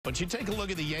But you take a look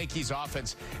at the Yankees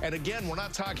offense, and again, we're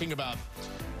not talking about,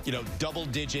 you know,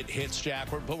 double-digit hits, Jack,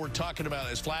 but we're talking about,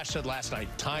 as Flash said last night,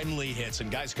 timely hits and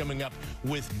guys coming up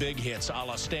with big hits, a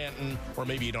la Stanton or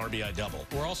maybe an RBI double.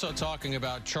 We're also talking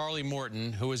about Charlie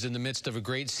Morton, who is in the midst of a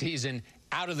great season,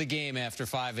 out of the game after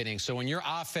 5 innings. So when your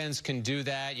offense can do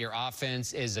that, your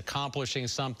offense is accomplishing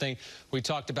something. We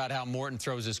talked about how Morton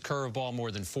throws his curveball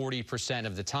more than 40%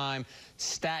 of the time.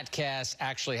 StatCast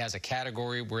actually has a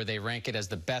category where they rank it as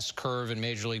the best curve in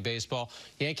Major League Baseball.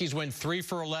 Yankees went 3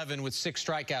 for 11 with 6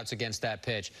 strikeouts against that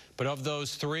pitch. But of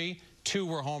those 3, 2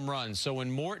 were home runs. So when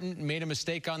Morton made a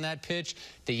mistake on that pitch,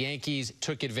 the Yankees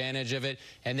took advantage of it,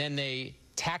 and then they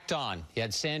tacked on. You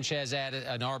had Sanchez add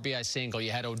an RBI single. You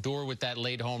had Odor with that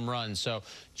late home run. So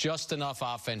just enough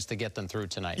offense to get them through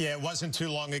tonight. Yeah, it wasn't too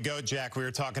long ago, Jack, we were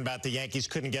talking about the Yankees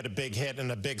couldn't get a big hit in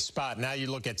a big spot. Now you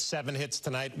look at 7 hits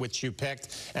tonight, which you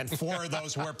picked, and 4 of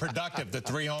those were productive. The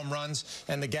 3 home runs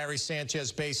and the Gary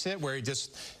Sanchez base hit where he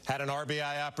just had an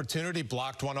RBI opportunity,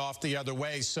 blocked one off the other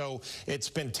way. So it's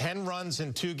been 10 runs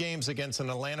in 2 games against an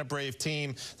Atlanta Brave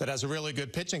team that has a really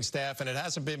good pitching staff, and it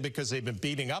hasn't been because they've been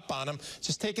beating up on them,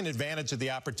 just taking advantage of the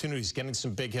opportunities, getting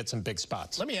some big hits in big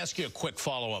spots. Let me ask you a quick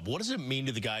follow-up. What does it mean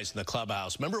to the guys in the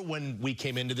clubhouse? Remember when we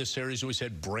came into this series, we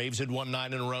said Braves had won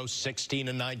 9 in a row, 16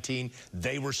 and 19.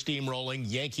 They were steamrolling.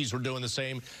 Yankees were doing the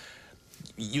same.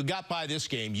 You got by this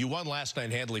game. You won last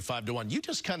night handily 5-1. You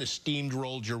just kind of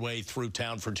steamrolled your way through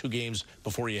town for 2 games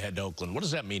before you head to Oakland. What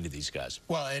does that mean to these guys?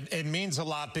 Well, it means a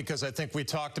lot because I think we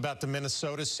talked about the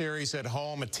Minnesota series at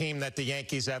home, a team that the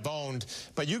Yankees have owned.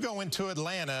 But you go into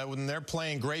Atlanta when they're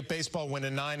playing great baseball,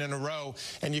 winning 9 in a row,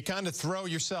 and you kind of throw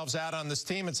yourselves out on this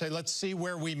team and say, let's see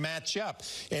where we match up.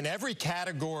 In every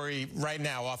category right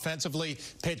now, offensively,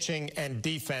 pitching, and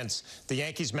defense, the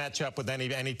Yankees match up with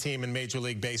any team in Major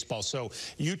League Baseball. So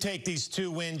you take these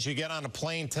 2 wins, you get on a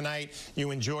plane tonight,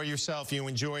 you enjoy yourself, you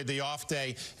enjoy the off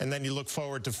day, and then you look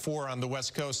forward to 4 on the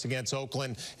West Coast against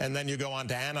Oakland, and then you go on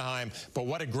to Anaheim. But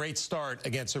what a great start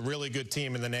against a really good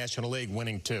team in the National League,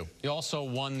 winning 2. You also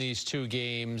won these 2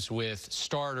 games with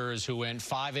starters who went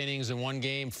 5 innings in one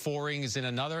game, 4 innings in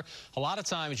another. A lot of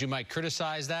times you might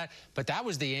criticize that, but that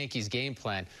was the Yankees' game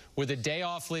plan. With a day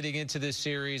off leading into this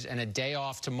series and a day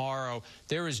off tomorrow,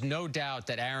 there is no doubt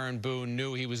that Aaron Boone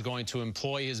knew he was going to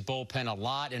employ his bullpen a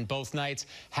lot in both nights,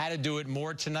 had to do it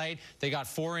more tonight. They got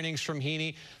 4 innings from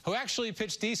Heaney, who actually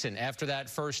pitched decent after that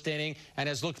first inning and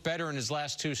has looked better in his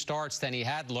last 2 starts than he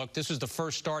had looked. This was the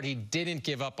first start he didn't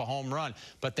give up a home run,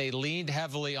 but they leaned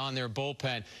heavily on their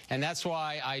bullpen. And that's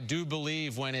why I do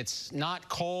believe when it's not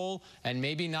Cole and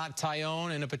maybe not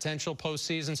Tyone in a potential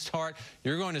postseason start,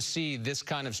 you're going to see this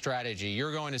kind of strategy.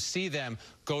 You're going to see them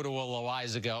go to a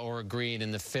Loaizaga or a Green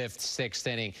in the 5th, 6th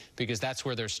inning because that's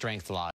where their strength lies.